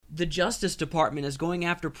the Justice Department is going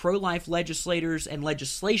after pro-life legislators and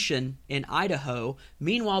legislation in Idaho.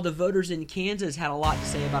 Meanwhile, the voters in Kansas had a lot to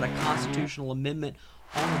say about a constitutional amendment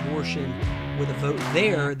on abortion with a vote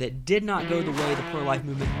there that did not go the way the pro-life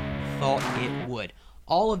movement thought it would.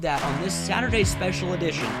 All of that on this Saturday special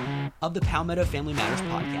edition of the Palmetto Family Matters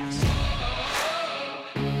podcast.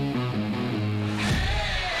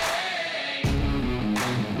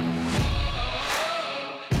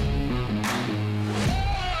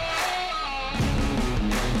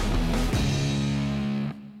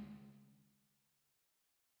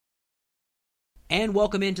 And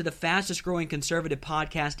welcome into the fastest growing conservative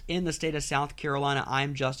podcast in the state of South Carolina.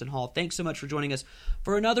 I'm Justin Hall. Thanks so much for joining us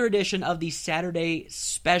for another edition of the Saturday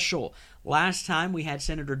Special. Last time we had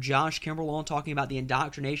Senator Josh Kimbrell on talking about the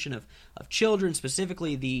indoctrination of children,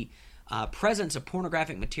 specifically the presence of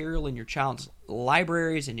pornographic material in your child's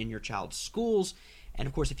libraries and in your child's schools. And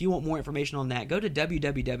of course, if you want more information on that, go to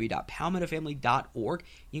www.palmettofamily.org.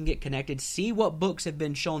 You can get connected, see what books have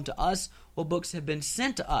been shown to us, what books have been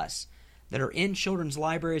sent to us that are in children's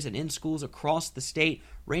libraries and in schools across the state,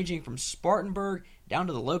 ranging from Spartanburg down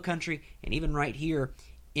to the Low Country and even right here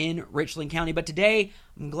in Richland County. But today,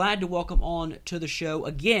 I'm glad to welcome on to the show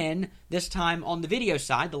again, this time on the video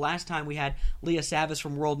side. The last time we had Leah Savas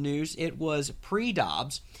from World News, it was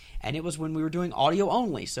pre-Dobbs, and it was when we were doing audio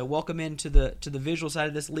only. So welcome into the visual side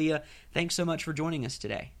of this, Leah. Thanks so much for joining us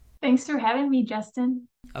today. Thanks for having me, Justin.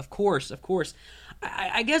 Of course.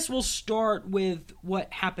 I guess we'll start with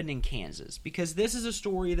what happened in Kansas, because this is a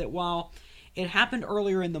story that, while it happened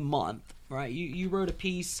earlier in the month, right? You wrote a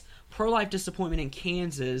piece, Pro-Life Disappointment in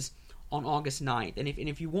Kansas, on August 9th. And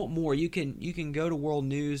if you want more, you can go to World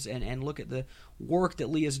News and look at the work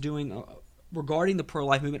that Leah's doing regarding the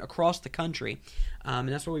pro-life movement across the country. And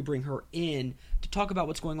that's where we bring her in to talk about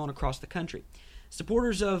what's going on across the country.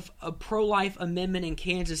 Supporters of a pro-life amendment in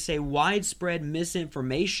Kansas say widespread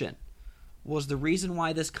misinformation was the reason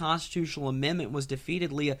why this constitutional amendment was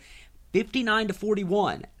defeated, Leah,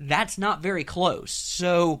 59-41. That's not very close.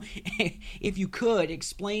 So if you could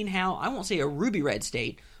explain how, I won't say a ruby red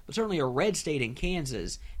state, but certainly a red state in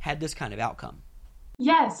Kansas had this kind of outcome.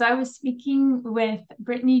 Yes, I was speaking with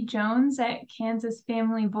Brittany Jones at Kansas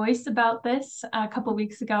Family Voice about this a couple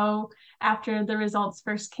weeks ago after the results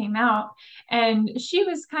first came out. And she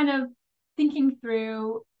was kind of thinking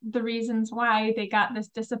through the reasons why they got this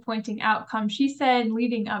disappointing outcome. She said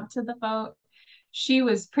leading up to the vote, she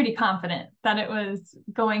was pretty confident that it was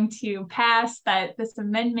going to pass, that this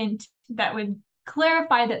amendment that would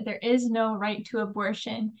clarify that there is no right to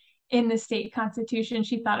abortion in the state constitution,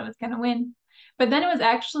 she thought it was going to win. But then it was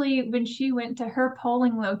actually when she went to her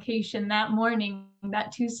polling location that morning,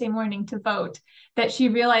 that Tuesday morning to vote, that she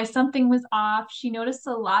realized something was off. She noticed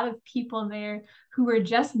a lot of people there who were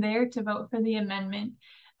just there to vote for the amendment.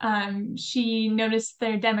 She noticed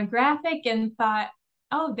their demographic and thought,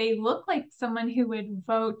 oh, they look like someone who would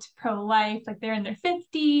vote pro-life, like they're in their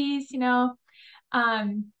 50s, you know.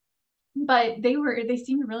 But they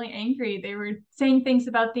seemed really angry. They were saying things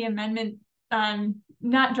about the amendment,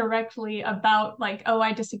 not directly about like, oh,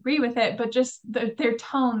 I disagree with it, but just their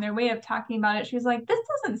tone, their way of talking about it. She was like, this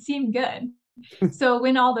doesn't seem good. So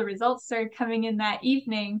when all the results started coming in that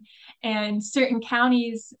evening, and certain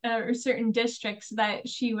counties or certain districts that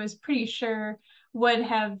she was pretty sure would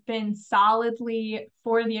have been solidly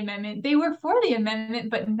for the amendment, they were for the amendment,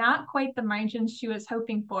 but not quite the margins she was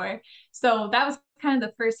hoping for. So that was kind of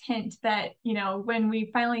the first hint that, you know, when we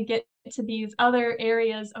finally get to these other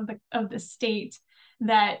areas of the state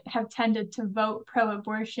that have tended to vote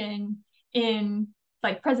pro-abortion in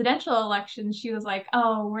like presidential elections, she was like,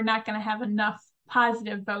 oh, we're not going to have enough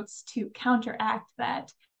positive votes to counteract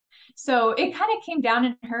that. So it kind of came down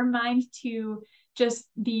in her mind to just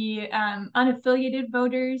the unaffiliated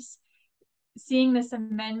voters seeing this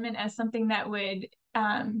amendment as something that would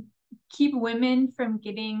keep women from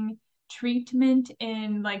getting treatment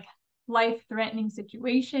in like life-threatening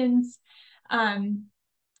situations.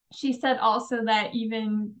 She said also that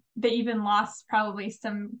they even lost probably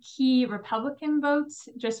some key Republican votes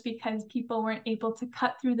just because people weren't able to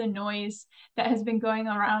cut through the noise that has been going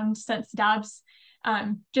around since Dobbs,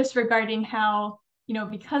 just regarding how, you know,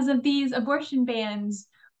 because of these abortion bans,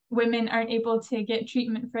 women aren't able to get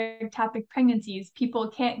treatment for ectopic pregnancies. People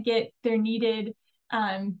can't get their needed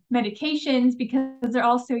medications because they're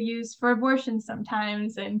also used for abortion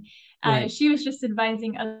sometimes. And right. She was just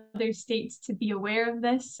advising other states to be aware of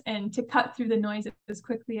this and to cut through the noise as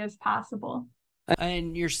quickly as possible.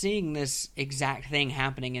 And you're seeing this exact thing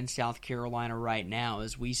happening in South Carolina right now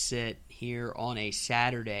as we sit here on a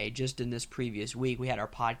Saturday. Just in this previous week, we had our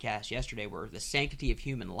podcast yesterday where the sanctity of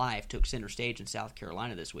human life took center stage in South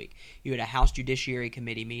Carolina this week. You had a House Judiciary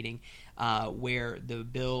Committee meeting where the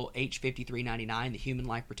bill H5399, the Human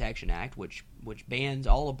Life Protection Act, which bans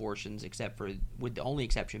all abortions except for, with the only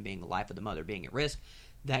exception being the life of the mother being at risk,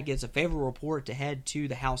 that gets a favorable report to head to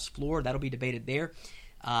the House floor. That'll be debated there.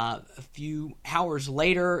 A few hours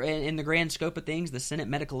later, in the grand scope of things, the Senate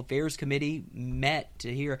Medical Affairs Committee met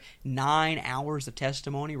to hear 9 hours of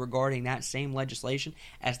testimony regarding that same legislation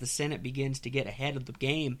as the Senate begins to get ahead of the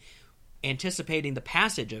game, anticipating the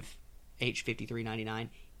passage of H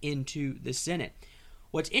 5399 into the Senate.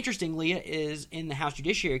 What's interesting, Leah, is in the House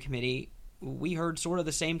Judiciary Committee, we heard sort of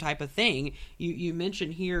the same type of thing. You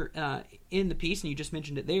mentioned here in the piece, and you just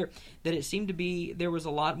mentioned it there, that it seemed to be there was a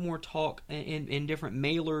lot more talk in different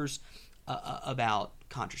mailers about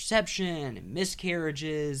contraception and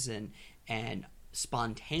miscarriages and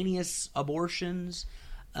spontaneous abortions.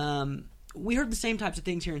 We heard the same types of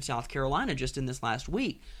things here in South Carolina just in this last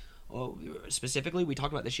week. Specifically, we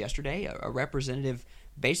talked about this yesterday, a representative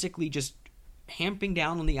basically just hamping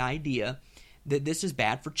down on the idea that this is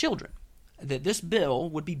bad for children, that this bill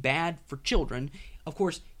would be bad for children. Of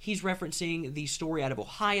course, he's referencing the story out of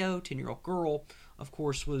Ohio. 10-year-old girl, of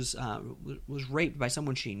course, was raped by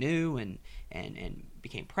someone she knew and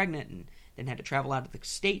became pregnant and then had to travel out of the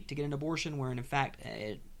state to get an abortion, where in fact,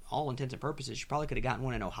 at all intents and purposes, she probably could have gotten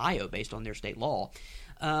one in Ohio based on their state law.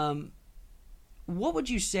 What would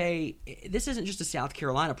you say, this isn't just a South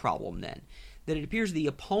Carolina problem then, that it appears the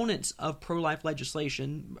opponents of pro-life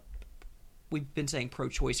legislation, we've been saying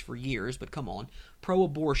pro-choice for years, but come on,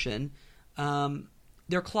 pro-abortion,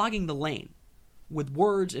 they're clogging the lane with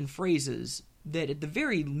words and phrases that at the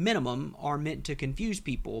very minimum are meant to confuse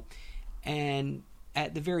people, and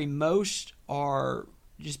at the very most are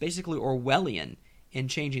just basically Orwellian in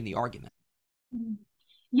changing the argument.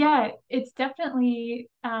 Yeah, it's definitely,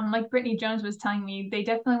 like Brittany Jones was telling me, they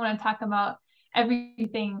definitely want to talk about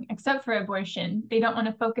everything except for abortion. They don't want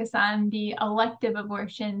to focus on the elective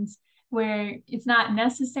abortions where it's not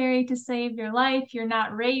necessary to save your life, you're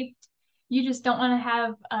not raped, you just don't want to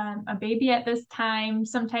have a baby at this time.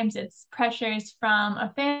 Sometimes it's pressures from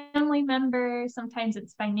a family member, sometimes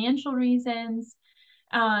it's financial reasons.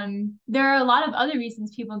 There are a lot of other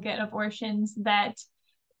reasons people get abortions that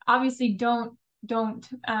obviously don't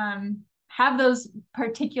have those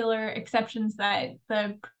particular exceptions that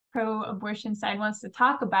the pro-abortion side wants to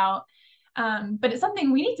talk about. But it's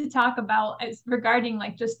something we need to talk about as regarding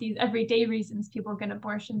like just these everyday reasons people get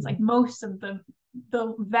abortions. Like most of the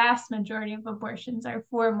vast majority of abortions are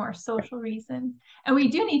for more social reasons. And we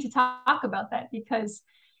do need to talk about that because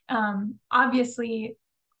obviously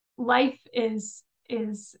life is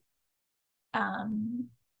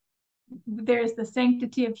there's the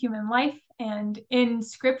sanctity of human life. And in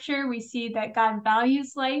scripture, we see that God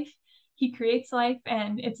values life. He creates life,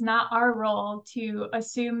 and it's not our role to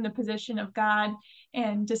assume the position of God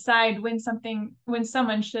and decide when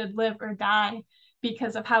someone should live or die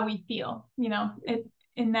because of how we feel. You know,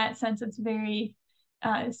 in that sense, it's very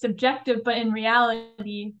subjective, but in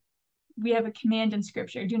reality, we have a command in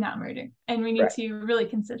scripture, do not murder. And we need to really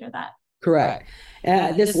consider that. Correct.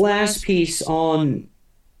 This last piece on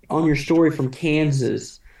your story from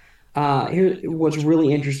Kansas, here what's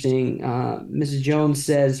really interesting. Mrs. Jones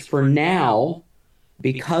says, for now,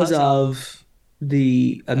 because of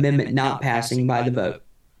the amendment not passing by the vote,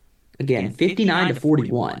 again, 59 to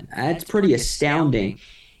 41, that's pretty astounding.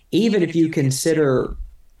 Even if you consider,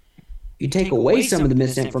 you take away some of the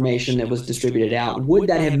misinformation that was distributed out, would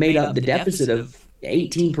that have made up the deficit of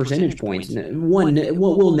 18 percentage points?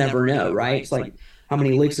 We'll never know, right? It's like, how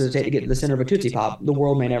many licks does it take to get to the center of a Tootsie Pop? The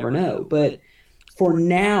world may never know. But for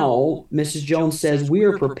now, Mrs. Jones says we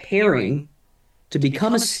are preparing to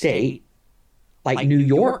become a state like New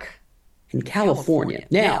York and California.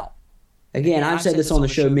 Now, again, I've said this on the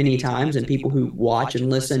show many times, and people who watch and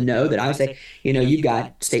listen know that I say, you've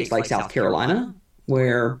got states like South Carolina,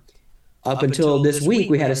 where up until this week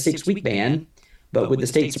we had a 6-week ban, but with the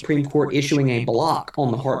state Supreme Court issuing a block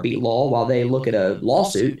on the heartbeat law while they look at a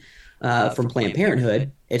lawsuit from Planned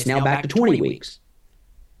Parenthood, it's now back to 20 weeks.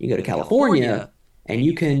 You go to California, and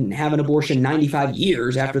you can have an abortion 95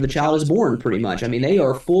 years after the child is born, pretty much. I mean, they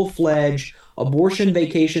are full-fledged abortion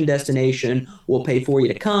vacation destination. We'll pay for you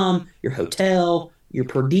to come, your hotel, your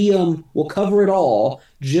per diem. We'll cover it all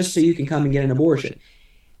just so you can come and get an abortion.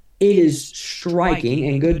 It is striking,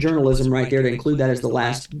 and good journalism right there to include that as the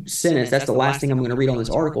last sentence. That's the last thing I'm going to read on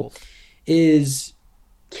this article, is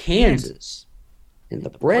Kansas, in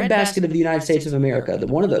the breadbasket of the United States of America,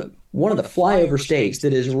 one of the flyover states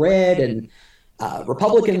that is red and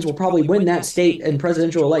Republicans will probably win that state in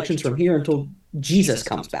presidential elections from here until Jesus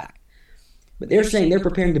comes back. But they're saying they're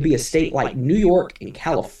preparing to be a state like New York and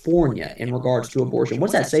California in regards to abortion.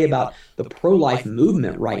 What's that say about the pro-life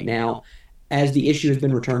movement right now as the issue has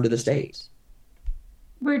been returned to the states?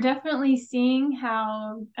 We're definitely seeing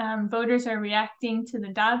how voters are reacting to the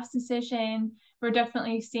Dobbs decision. We're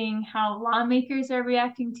definitely seeing how lawmakers are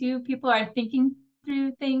reacting to. People are thinking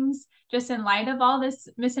through things just in light of all this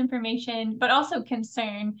misinformation, but also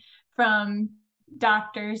concern from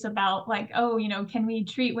doctors about like, oh, can we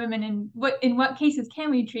treat women, and in what cases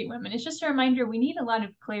can we treat women? It's just a reminder we need a lot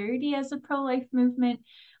of clarity as a pro-life movement.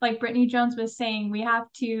 Like Brittany Jones was saying, we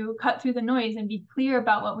have to cut through the noise and be clear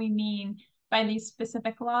about what we mean by these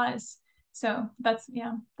specific laws. So that's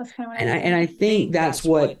kind of what I think that's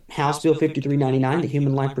what House Bill 5399, the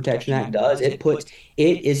Human Life Protection Act, does. It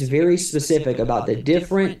is very specific about the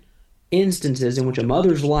different instances in which a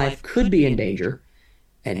mother's life could be in danger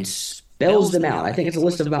and spells them out. I think it's a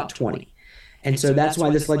list of about 20. And so that's why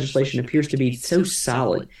this legislation appears to be so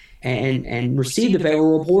solid and received a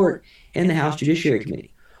favorable report in the House Judiciary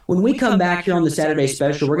Committee. When we come back here on the Saturday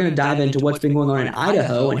Special, we're going to dive into what's been going on in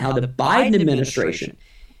Idaho and how the Biden administration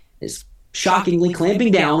is shockingly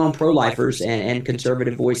clamping down on pro-lifers and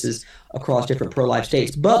conservative voices across different pro-life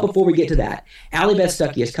states. But before we get to that, Allie Beth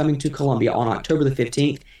Stuckey is coming to Columbia on October the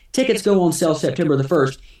 15th. Tickets go on sale September the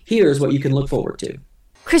 1st. Here's what you can look forward to.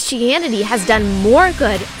 Christianity has done more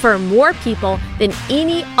good for more people than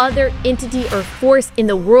any other entity or force in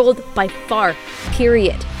the world by far,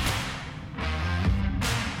 period.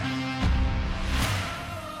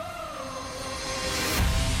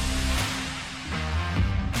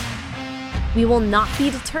 We will not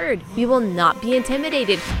be deterred. We will not be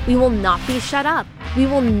intimidated. We will not be shut up. We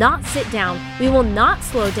will not sit down. We will not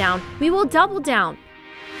slow down. We will double down.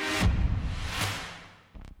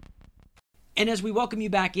 And as we welcome you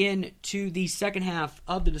back in to the second half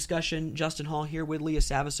of the discussion, Justin Hall here with Leah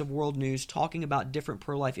Savas of World News, talking about different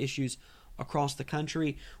pro-life issues across the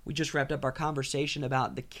country. We just wrapped up our conversation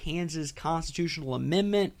about the Kansas constitutional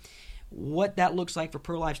amendment, what that looks like for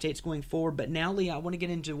pro-life states going forward. But now, Leah, I want to get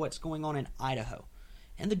into what's going on in Idaho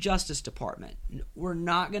and the Justice Department. We're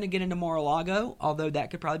not going to get into Mar-a-Lago, although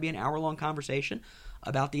that could probably be an hour-long conversation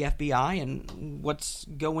about the FBI and what's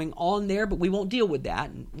going on there, but we won't deal with that,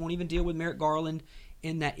 and won't even deal with Merrick Garland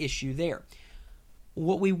in that issue there.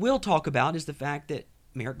 What we will talk about is the fact that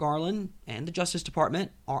Merrick Garland and the Justice Department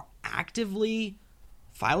are actively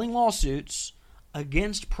filing lawsuits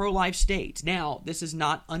against pro-life states. Now, this is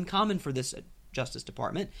not uncommon for this Justice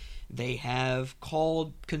Department. They have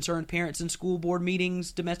called concerned parents in school board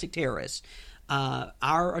meetings domestic terrorists.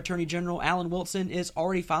 Our Attorney General, Alan Wilson, is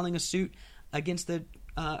already filing a suit against the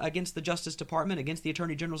Justice Department, against the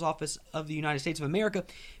Attorney General's Office of the United States of America,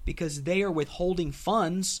 because they are withholding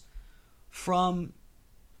funds from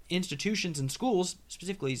institutions and schools.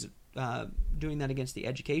 Specifically, he's doing that against the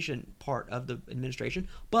education part of the administration,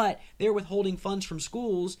 but they're withholding funds from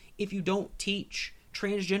schools if you don't teach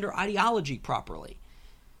transgender ideology properly.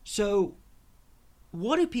 So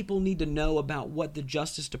what do people need to know about what the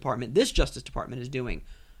Justice Department, this Justice Department, is doing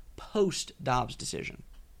post Dobbs decision?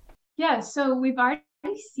 Yeah, so we've already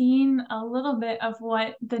seen a little bit of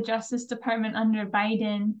what the Justice Department under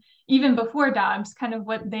Biden, even before Dobbs, kind of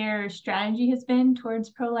what their strategy has been towards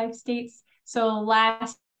pro-life states. So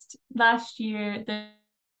last year,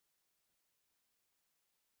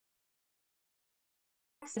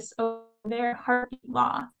 their heartbeat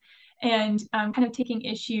law, and kind of taking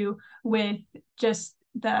issue with just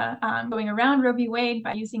the going around Roe v. Wade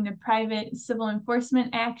by using the private civil enforcement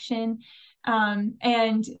action.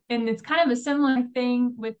 And it's kind of a similar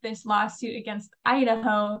thing with this lawsuit against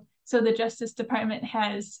Idaho. So the Justice Department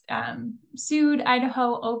has sued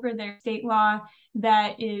Idaho over their state law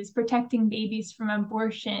that is protecting babies from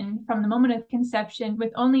abortion from the moment of conception,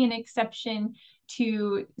 with only an exception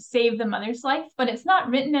to save the mother's life. But it's not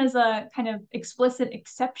written as a kind of explicit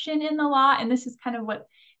exception in the law. And this is kind of what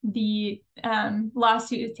the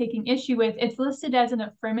lawsuit is taking issue with. It's listed as an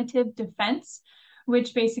affirmative defense,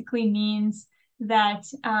 which basically means that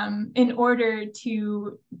in order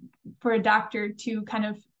for a doctor to kind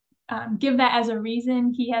of give that as a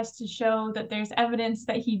reason, he has to show that there's evidence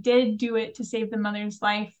that he did do it to save the mother's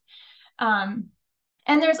life.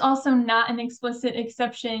 And there's also not an explicit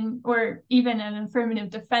exception or even an affirmative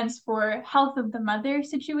defense for health of the mother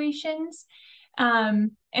situations.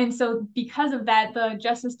 And so because of that, the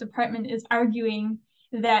Justice Department is arguing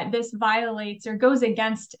that this violates or goes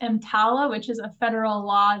against EMTALA, which is a federal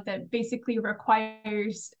law that basically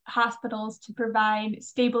requires hospitals to provide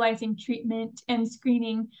stabilizing treatment and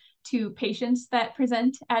screening to patients that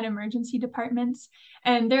present at emergency departments.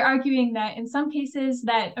 And they're arguing that in some cases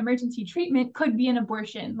that emergency treatment could be an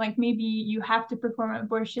abortion, like maybe you have to perform an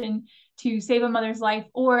abortion to save a mother's life,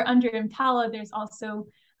 or under EMTALA, there's also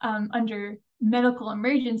under medical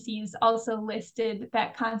emergencies also listed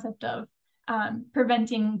that concept of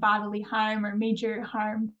preventing bodily harm or major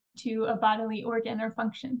harm to a bodily organ or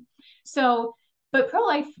function. So, but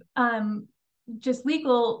pro-life, just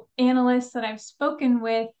legal analysts that I've spoken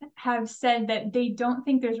with have said that they don't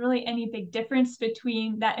think there's really any big difference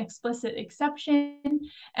between that explicit exception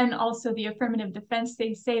and also the affirmative defense.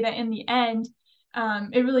 They say that in the end,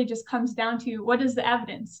 it really just comes down to what is the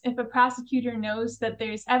evidence. If a prosecutor knows that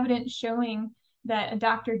there's evidence showing that a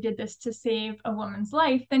doctor did this to save a woman's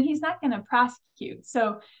life, then he's not going to prosecute.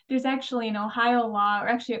 So there's actually an Ohio law, or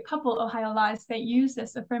actually a couple Ohio laws that use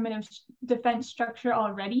this affirmative defense structure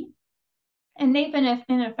already. And they've been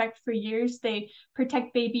in effect for years. They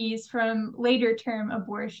protect babies from later term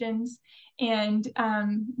abortions. And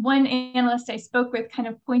one analyst I spoke with kind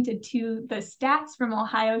of pointed to the stats from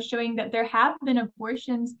Ohio showing that there have been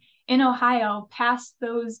abortions in Ohio past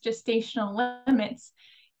those gestational limits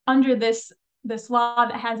under this law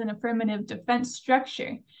that has an affirmative defense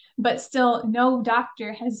structure, but still no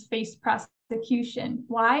doctor has faced prosecution.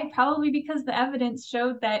 Why? Probably because the evidence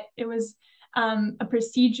showed that it was a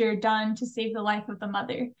procedure done to save the life of the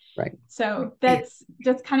mother. Right. So that's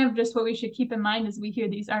kind of just what we should keep in mind as we hear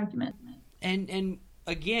these arguments. And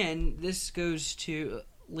again, this goes to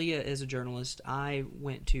Leah as a journalist. I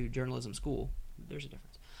went to journalism school. There's a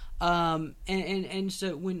difference. And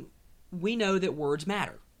so when we know that words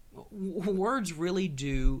matter, words really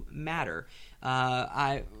do matter.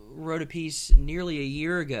 I wrote a piece nearly a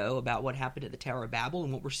year ago about what happened at the Tower of Babel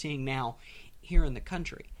and what we're seeing now here in the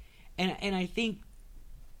country. And I think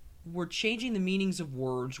we're changing the meanings of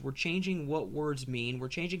words. We're changing what words mean. We're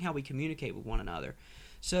changing how we communicate with one another.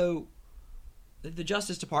 So the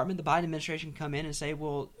Justice Department, the Biden administration come in and say,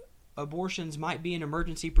 well, abortions might be an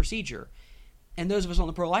emergency procedure. And those of us on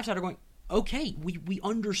the pro-life side are going, okay, we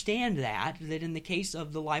understand that in the case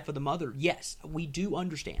of the life of the mother, yes, we do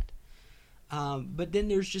understand. But then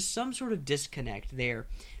there's just some sort of disconnect there.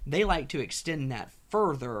 They like to extend that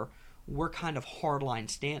further. We're kind of hardline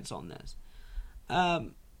stance on this.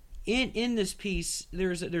 In this piece,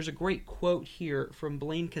 there's a great quote here from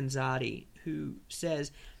Blaine Canzati, who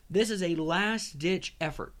says, "This is a last-ditch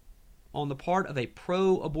effort on the part of a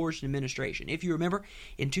pro-abortion administration." If you remember,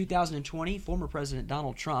 in 2020, former President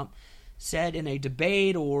Donald Trump said in a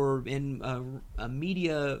debate or in a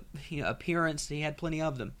media appearance, he had plenty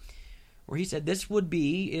of them, where he said this would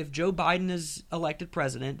be, if Joe Biden is elected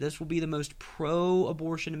president, this will be the most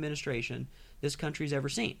pro-abortion administration this country's ever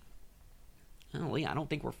seen. Well, I don't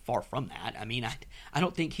think we're far from that. I mean, I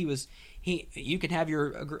don't think you can have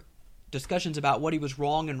your discussions about what he was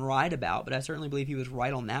wrong and right about, but I certainly believe he was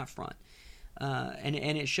right on that front. And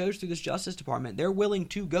it shows through this Justice Department. They're willing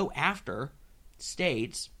to go after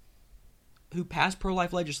states who pass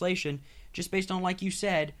pro-life legislation just based on, like you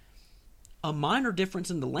said, a minor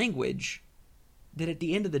difference in the language that at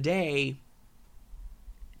the end of the day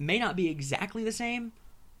may not be exactly the same,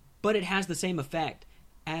 but it has the same effect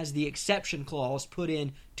as the exception clause put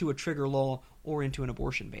in to a trigger law or into an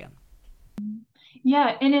abortion ban.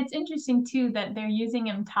 Yeah, and it's interesting too that they're using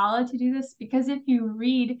EMTALA to do this, because if you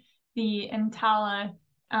read the EMTALA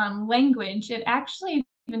language, it actually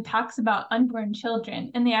even talks about unborn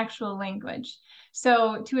children in the actual language.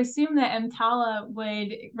 So to assume that EMTALA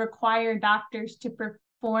would require doctors to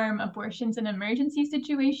perform abortions in emergency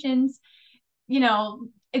situations,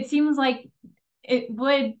 it seems like it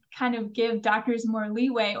would kind of give doctors more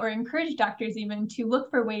leeway, or encourage doctors even to look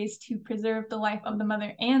for ways to preserve the life of the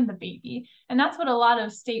mother and the baby. And that's what a lot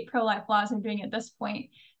of state pro-life laws are doing at this point.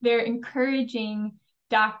 They're encouraging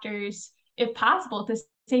doctors, if possible, to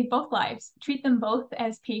save both lives, treat them both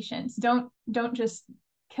as patients. Don't just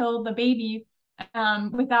kill the baby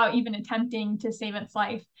without even attempting to save its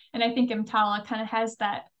life. And I think EMTALA kind of has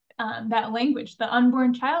that language, the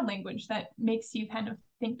unborn child language, that makes you kind of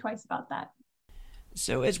think twice about that.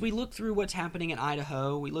 So as we look through what's happening in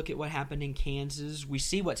Idaho, we look at what happened in Kansas, we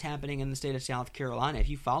see what's happening in the state of South Carolina. If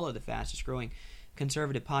you follow the fastest growing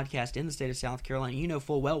conservative podcast in the state of South Carolina, you know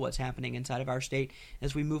full well what's happening inside of our state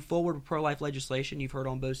as we move forward with pro-life legislation. You've heard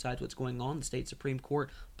on both sides what's going on. The state Supreme Court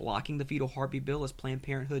blocking the fetal heartbeat bill as Planned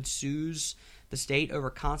Parenthood sues the state over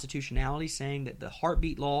constitutionality, saying that the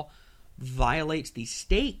heartbeat law violates the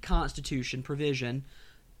state constitution provision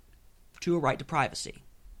to a right to privacy.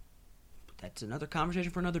 That's another conversation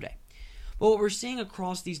for another day. But what we're seeing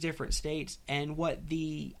across these different states, and what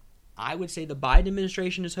I would say the Biden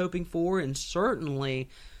administration is hoping for, and certainly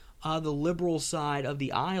the liberal side of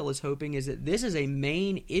the aisle is hoping is that this is a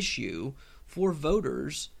main issue for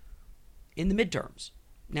voters in the midterms.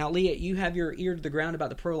 Now, Leah, you have your ear to the ground about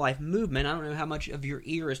the pro-life movement. I don't know how much of your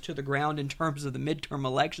ear is to the ground in terms of the midterm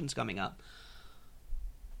elections coming up.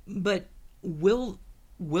 But will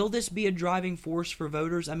this be a driving force for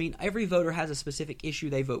voters? I mean, every voter has a specific issue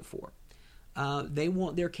they vote for. They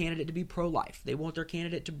want their candidate to be pro-life. They want their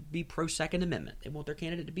candidate to be pro-Second Amendment. They want their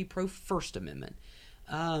candidate to be pro-First Amendment,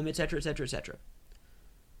 et cetera, et cetera, et cetera.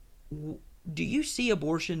 Do you see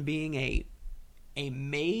abortion being a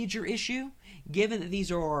major issue, given that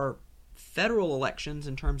these are federal elections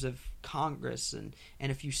in terms of Congress and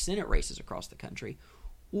a few Senate races across the country?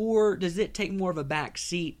 Or does it take more of a back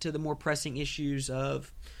seat to the more pressing issues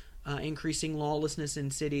of increasing lawlessness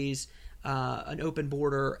in cities, an open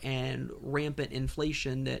border, and rampant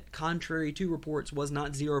inflation that, contrary to reports, was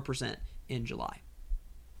not 0% in July?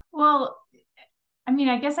 Well, I mean,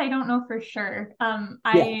 I guess I don't know for sure.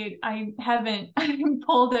 I haven't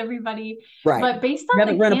polled everybody, right? But based on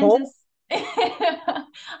the Kansas,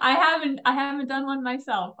 I haven't done one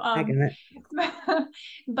myself.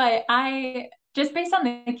 But just based on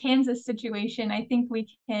the Kansas situation, I think we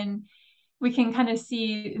can kind of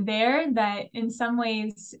see there that in some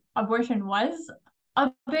ways abortion was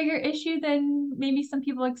a bigger issue than maybe some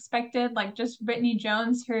people expected. Like just Brittany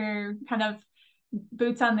Jones, her kind of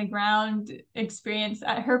boots on the ground experience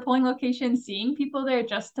at her polling location, seeing people there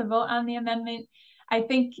just to vote on the amendment. I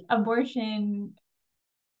think abortion,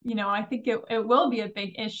 I think it will be a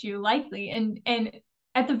big issue likely. And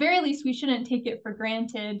at the very least, we shouldn't take it for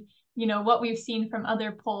granted, what we've seen from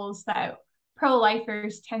other polls that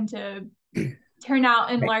pro-lifers tend to turn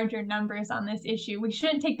out in larger numbers on this issue. We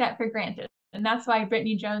shouldn't take that for granted. And that's why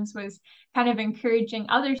Brittany Jones was kind of encouraging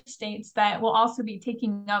other states that will also be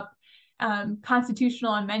taking up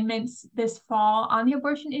constitutional amendments this fall on the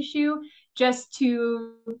abortion issue, just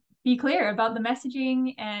to be clear about the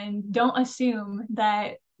messaging and don't assume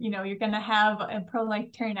that, you're going to have a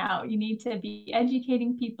pro-life turnout. You need to be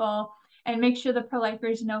educating people and make sure the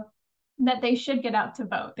pro-lifers know that they should get out to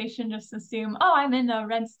vote. They shouldn't just assume, oh, I'm in a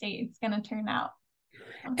red state, it's going to turn out.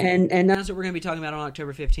 And that's what we're going to be talking about on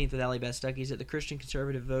October 15th with Allie Beth Stuckey, is that the Christian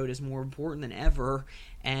conservative vote is more important than ever.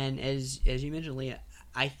 And as you mentioned, Leah,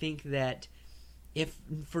 I think that if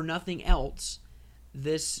for nothing else,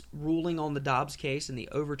 this ruling on the Dobbs case and the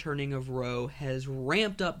overturning of Roe has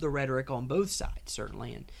ramped up the rhetoric on both sides,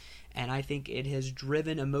 certainly. And I think it has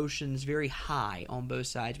driven emotions very high on both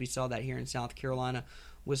sides. We saw that here in South Carolina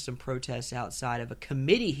with some protests outside of a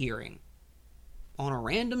committee hearing on a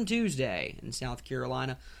random Tuesday in South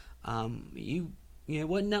Carolina. It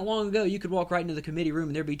wasn't that long ago you could walk right into the committee room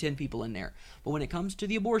and there'd be 10 people in there. But when it comes to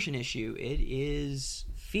the abortion issue, it is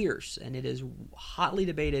fierce and it is hotly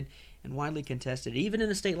debated and widely contested, even in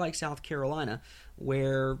a state like South Carolina,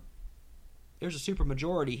 where there's a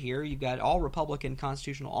supermajority here. You've got all Republican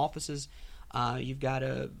constitutional offices. You've got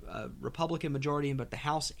a Republican majority in both the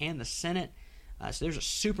House and the Senate. So there's a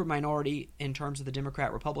super minority in terms of the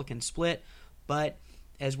Democrat-Republican split. But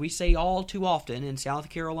as we say all too often in South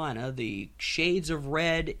Carolina, the shades of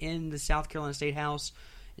red in the South Carolina State House,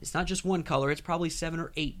 it's not just one color, it's probably 7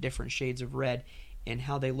 or 8 different shades of red in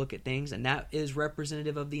how they look at things, and that is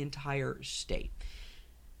representative of the entire state.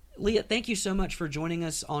 Leah, thank you so much for joining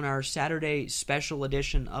us on our Saturday special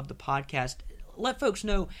edition of the podcast. Let folks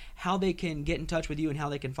know how they can get in touch with you and how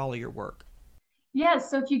they can follow your work.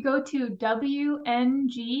 Yes, so if you go to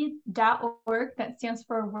WNG.org, that stands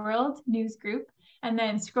for World News Group, and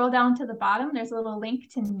then scroll down to the bottom, there's a little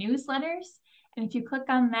link to newsletters. And if you click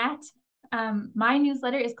on that, my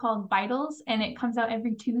newsletter is called Vitals, and it comes out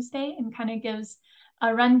every Tuesday and kind of gives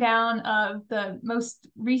a rundown of the most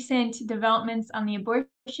recent developments on the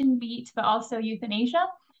abortion beat, but also euthanasia,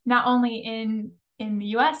 not only in the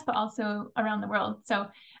US, but also around the world. So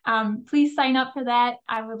please sign up for that.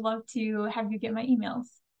 I would love to have you get my emails.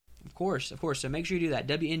 Of course. So make sure you do that.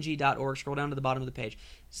 WNG.org. Scroll down to the bottom of the page.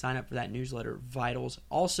 Sign up for that newsletter, Vitals.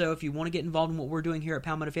 Also, if you want to get involved in what we're doing here at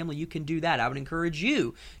Palmetto Family, you can do that. I would encourage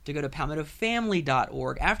you to go to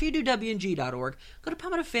palmettofamily.org. After you do WNG.org, go to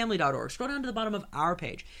palmettofamily.org. Scroll down to the bottom of our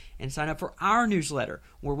page and sign up for our newsletter,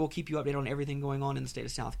 where we'll keep you updated on everything going on in the state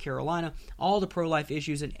of South Carolina, all the pro-life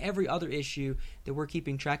issues, and every other issue that we're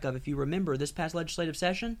keeping track of. If you remember, this past legislative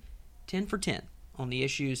session, 10 for 10. On the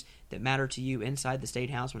issues that matter to you inside the State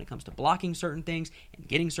House when it comes to blocking certain things and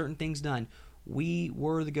getting certain things done. We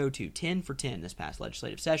were the go-to, 10 for 10 this past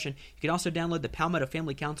legislative session. You can also download the Palmetto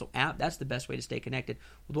Family Council app. That's the best way to stay connected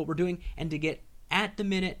with what we're doing and to get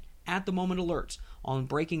at-the-minute at the moment alerts on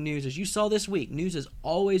breaking news. As you saw this week, news is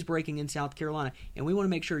always breaking in South Carolina, and we want to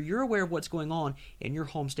make sure you're aware of what's going on in your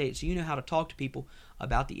home state so you know how to talk to people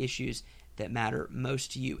about the issues that matter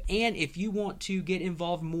most to you. And if you want to get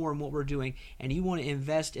involved more in what we're doing and you want to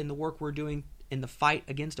invest in the work we're doing in the fight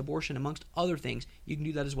against abortion, amongst other things, you can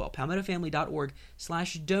do that as well.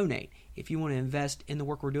 PalmettoFamily.org/donate if you want to invest in the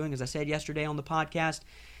work we're doing. As I said yesterday on the podcast,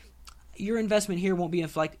 your investment here won't be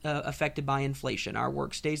affected by inflation. Our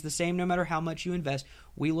work stays the same no matter how much you invest.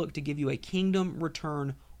 We look to give you a kingdom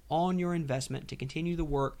return on your investment to continue the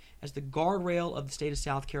work as the guardrail of the state of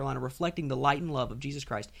South Carolina, reflecting the light and love of Jesus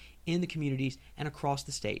Christ in the communities and across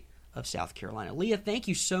the state of South Carolina. Leah, thank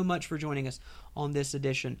you so much for joining us on this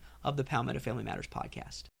edition of the Palmetto Family Matters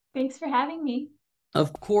podcast. Thanks for having me.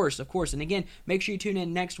 Of course. And again, make sure you tune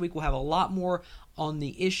in next week. We'll have a lot more on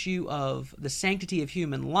the issue of the sanctity of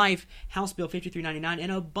human life, House Bill 5399,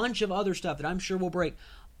 and a bunch of other stuff that I'm sure will break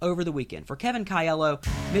over the weekend. For Kevin Caiello,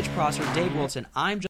 Mitch Prosser, Dave Wilson, I'm